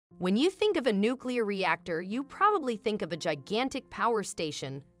When you think of a nuclear reactor, you probably think of a gigantic power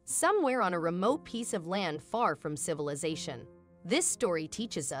station somewhere on a remote piece of land far from civilization. This story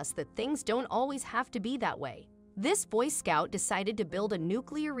teaches us that things don't always have to be that way. This Boy Scout decided to build a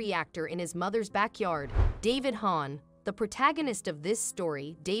nuclear reactor in his mother's backyard. David Hahn, the protagonist of this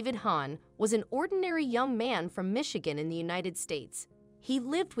story, David Hahn, was an ordinary young man from Michigan in the United States. He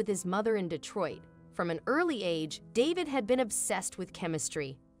lived with his mother in Detroit. From an early age, David had been obsessed with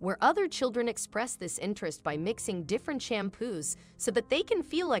chemistry. Where other children express this interest by mixing different shampoos so that they can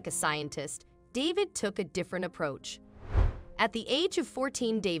feel like a scientist, David took a different approach. At the age of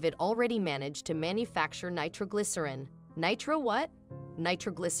 14, David already managed to manufacture nitroglycerin. Nitro what?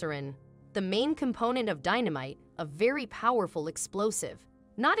 Nitroglycerin, the main component of dynamite, a very powerful explosive.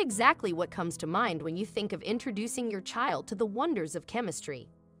 Not exactly what comes to mind when you think of introducing your child to the wonders of chemistry.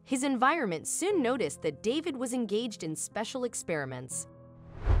 His environment soon noticed that David was engaged in special experiments.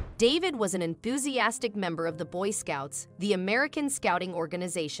 David was an enthusiastic member of the Boy Scouts, the American Scouting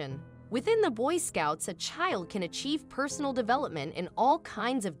organization. Within the Boy Scouts, a child can achieve personal development in all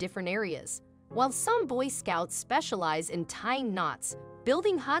kinds of different areas. While some Boy Scouts specialize in tying knots,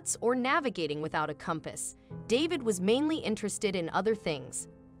 building huts, or navigating without a compass, David was mainly interested in other things.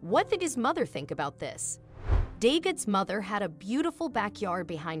 What did his mother think about this? David's mother had a beautiful backyard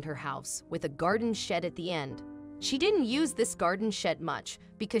behind her house with a garden shed at the end. She didn't use this garden shed much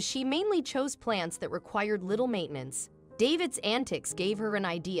because she mainly chose plants that required little maintenance. David's antics gave her an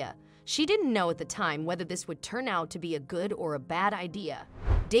idea. She didn't know at the time whether this would turn out to be a good or a bad idea.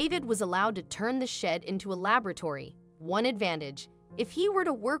 David was allowed to turn the shed into a laboratory. One advantage: if he were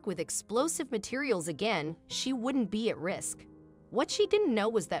to work with explosive materials again, she wouldn't be at risk. What she didn't know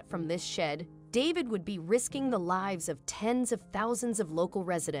was that from this shed, David would be risking the lives of tens of thousands of local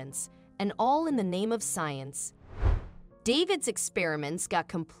residents, and all in the name of science. David's experiments got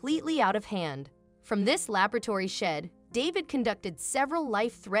completely out of hand. From this laboratory shed, David conducted several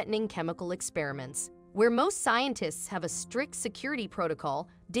life-threatening chemical experiments. Where most scientists have a strict security protocol,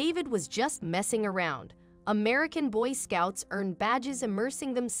 David was just messing around. American Boy Scouts earned badges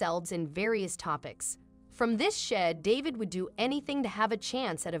immersing themselves in various topics. From this shed, David would do anything to have a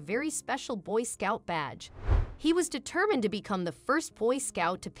chance at a very special Boy Scout badge. He was determined to become the first Boy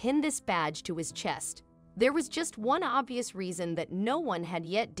Scout to pin this badge to his chest. There was just one obvious reason that no one had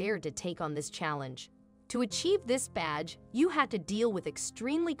yet dared to take on this challenge. To achieve this badge, you had to deal with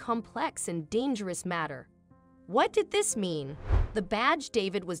extremely complex and dangerous matter. What did this mean? The badge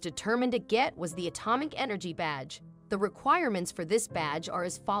David was determined to get was the Atomic Energy Badge. The requirements for this badge are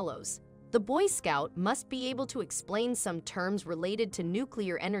as follows. The Boy Scout must be able to explain some terms related to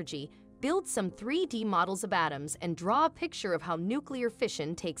nuclear energy, build some 3D models of atoms, and draw a picture of how nuclear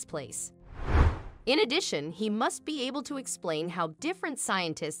fission takes place. In addition, he must be able to explain how different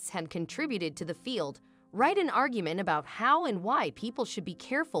scientists had contributed to the field, write an argument about how and why people should be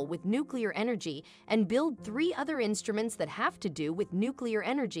careful with nuclear energy, and build 3 other instruments that have to do with nuclear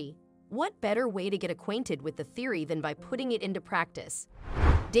energy. What better way to get acquainted with the theory than by putting it into practice?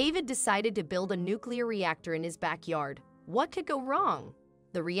 David decided to build a nuclear reactor in his backyard. What could go wrong?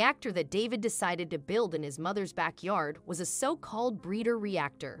 The reactor that David decided to build in his mother's backyard was a so-called breeder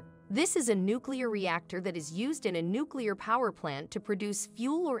reactor. This is a nuclear reactor that is used in a nuclear power plant to produce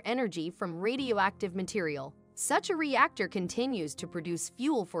fuel or energy from radioactive material. Such a reactor continues to produce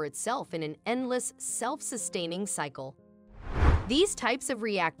fuel for itself in an endless, self-sustaining cycle. These types of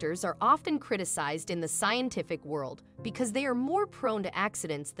reactors are often criticized in the scientific world because they are more prone to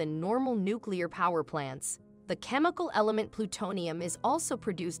accidents than normal nuclear power plants. The chemical element plutonium is also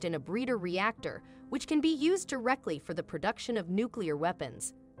produced in a breeder reactor, which can be used directly for the production of nuclear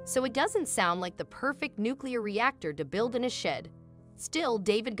weapons. So it doesn't sound like the perfect nuclear reactor to build in a shed. Still,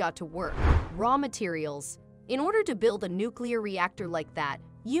 David got to work. Raw materials. In order to build a nuclear reactor like that,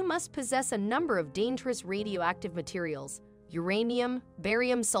 you must possess a number of dangerous radioactive materials. Uranium,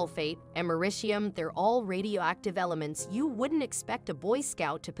 barium sulfate, americium, they're all radioactive elements you wouldn't expect a Boy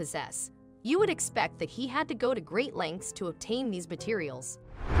Scout to possess. You would expect that he had to go to great lengths to obtain these materials.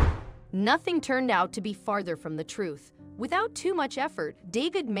 Nothing turned out to be farther from the truth. Without too much effort,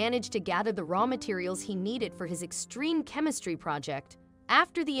 David managed to gather the raw materials he needed for his extreme chemistry project.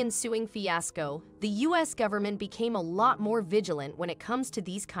 After the ensuing fiasco, the US government became a lot more vigilant when it comes to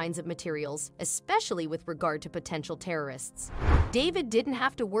these kinds of materials, especially with regard to potential terrorists. David didn't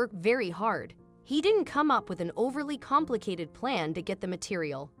have to work very hard. He didn't come up with an overly complicated plan to get the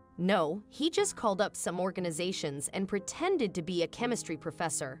material. No, he just called up some organizations and pretended to be a chemistry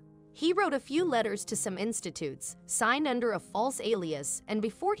professor. He wrote a few letters to some institutes, signed under a false alias, and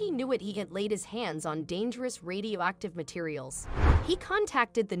before he knew it, he had laid his hands on dangerous radioactive materials. He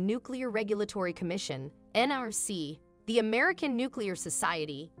contacted the Nuclear Regulatory Commission, NRC, the American Nuclear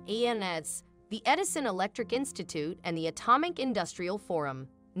Society, ANS, the Edison Electric Institute, and the Atomic Industrial Forum.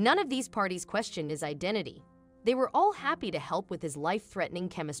 None of these parties questioned his identity. They were all happy to help with his life-threatening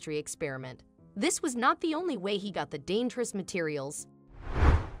chemistry experiment. This was not the only way he got the dangerous materials.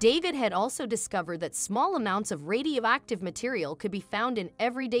 David had also discovered that small amounts of radioactive material could be found in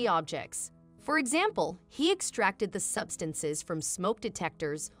everyday objects. For example, he extracted the substances from smoke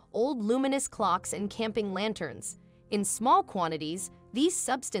detectors, old luminous clocks, and camping lanterns. In small quantities, these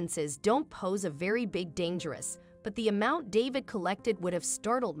substances don't pose a very big dangerous, but the amount David collected would have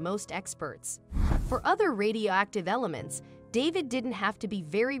startled most experts. For other radioactive elements, David didn't have to be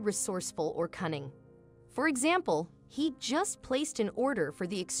very resourceful or cunning. For example, he just placed an order for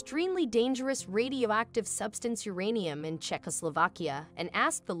the extremely dangerous radioactive substance uranium in Czechoslovakia and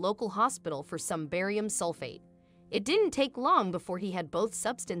asked the local hospital for some barium sulfate. It didn't take long before he had both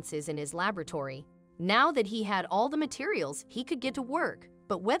substances in his laboratory. Now that he had all the materials, he could get to work,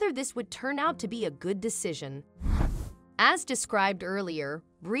 but whether this would turn out to be a good decision. As described earlier,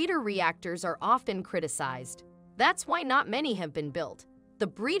 breeder reactors are often criticized. That's why not many have been built. The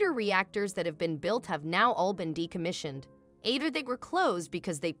breeder reactors that have been built have now all been decommissioned. Either they were closed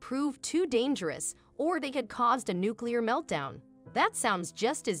because they proved too dangerous, or they had caused a nuclear meltdown. That sounds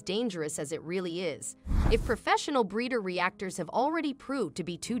just as dangerous as it really is. If professional breeder reactors have already proved to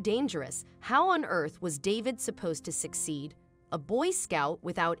be too dangerous, how on earth was David supposed to succeed? A Boy Scout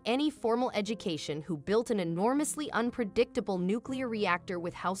without any formal education who built an enormously unpredictable nuclear reactor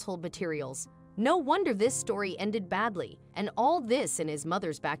with household materials. No wonder this story ended badly, and all this in his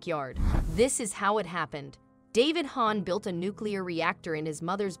mother's backyard. This is how it happened. David Hahn built a nuclear reactor in his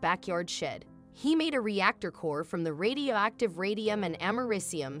mother's backyard shed. He made a reactor core from the radioactive radium and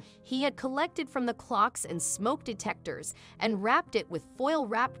americium he had collected from the clocks and smoke detectors and wrapped it with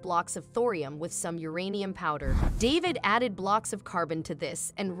foil-wrapped blocks of thorium with some uranium powder. David added blocks of carbon to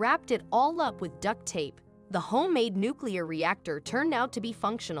this and wrapped it all up with duct tape. The homemade nuclear reactor turned out to be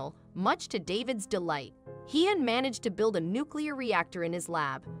functional, much to David's delight. He had managed to build a nuclear reactor in his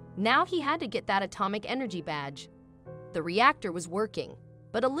lab. Now he had to get that atomic energy badge. The reactor was working,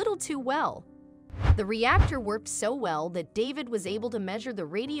 but a little too well. The reactor worked so well that David was able to measure the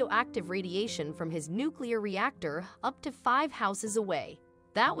radioactive radiation from his nuclear reactor up to 5 houses away.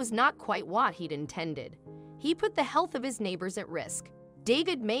 That was not quite what he'd intended. He put the health of his neighbors at risk.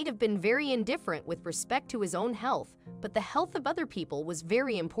 David may have been very indifferent with respect to his own health, but the health of other people was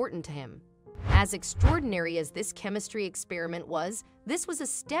very important to him. As extraordinary as this chemistry experiment was, this was a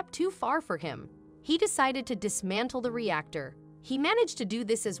step too far for him. He decided to dismantle the reactor. He managed to do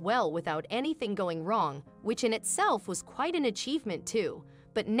this as well without anything going wrong, which in itself was quite an achievement too.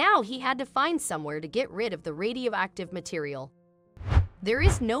 But now he had to find somewhere to get rid of the radioactive material. There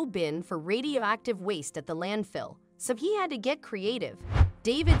is no bin for radioactive waste at the landfill, so he had to get creative.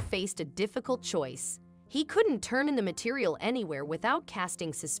 David faced a difficult choice. He couldn't turn in the material anywhere without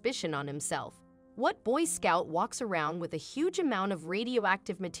casting suspicion on himself. What Boy Scout walks around with a huge amount of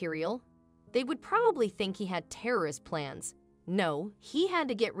radioactive material? They would probably think he had terrorist plans. No, he had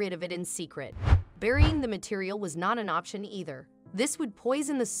to get rid of it in secret. Burying the material was not an option either. This would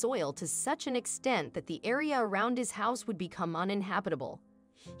poison the soil to such an extent that the area around his house would become uninhabitable.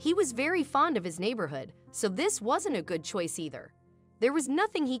 He was very fond of his neighborhood, so this wasn't a good choice either. There was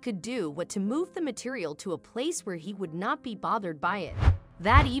nothing he could do but to move the material to a place where he would not be bothered by it.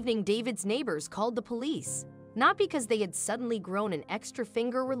 That evening, David's neighbors called the police. Not because they had suddenly grown an extra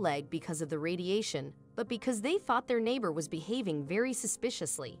finger or leg because of the radiation, but because they thought their neighbor was behaving very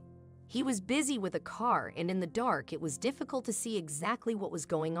suspiciously. He was busy with a car, and in the dark, it was difficult to see exactly what was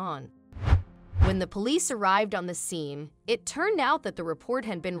going on. When the police arrived on the scene, it turned out that the report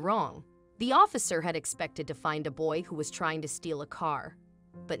had been wrong. The officer had expected to find a boy who was trying to steal a car.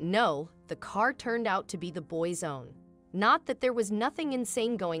 But no, the car turned out to be the boy's own. Not that there was nothing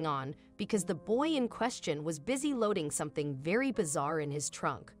insane going on, because the boy in question was busy loading something very bizarre in his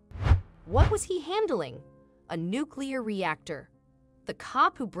trunk. What was he handling? A nuclear reactor. The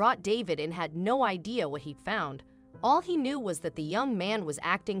cop who brought David in had no idea what he'd found. All he knew was that the young man was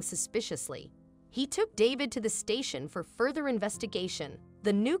acting suspiciously. He took David to the station for further investigation.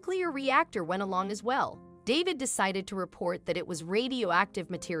 The nuclear reactor went along as well. David decided to report that it was radioactive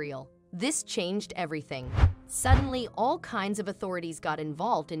material. This changed everything. Suddenly, all kinds of authorities got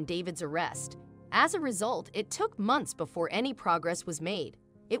involved in David's arrest. As a result, it took months before any progress was made.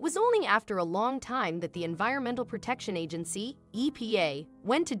 It was only after a long time that the Environmental Protection Agency, EPA,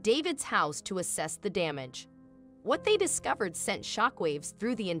 went to David's house to assess the damage. What they discovered sent shockwaves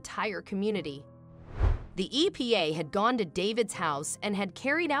through the entire community. The EPA had gone to David's house and had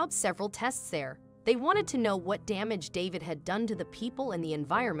carried out several tests there. They wanted to know what damage David had done to the people and the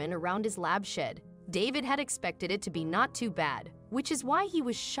environment around his lab shed. David had expected it to be not too bad, which is why he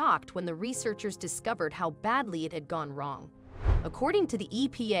was shocked when the researchers discovered how badly it had gone wrong. According to the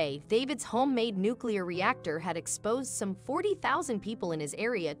EPA, David's homemade nuclear reactor had exposed some 40,000 people in his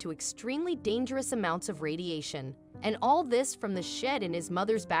area to extremely dangerous amounts of radiation, and all this from the shed in his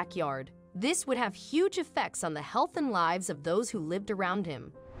mother's backyard. This would have huge effects on the health and lives of those who lived around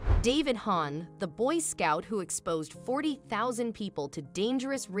him. David Hahn, the Boy Scout who exposed 40,000 people to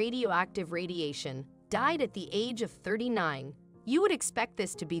dangerous radioactive radiation, died at the age of 39. You would expect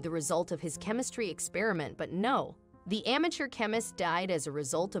this to be the result of his chemistry experiment, but no. The amateur chemist died as a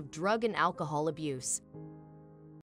result of drug and alcohol abuse.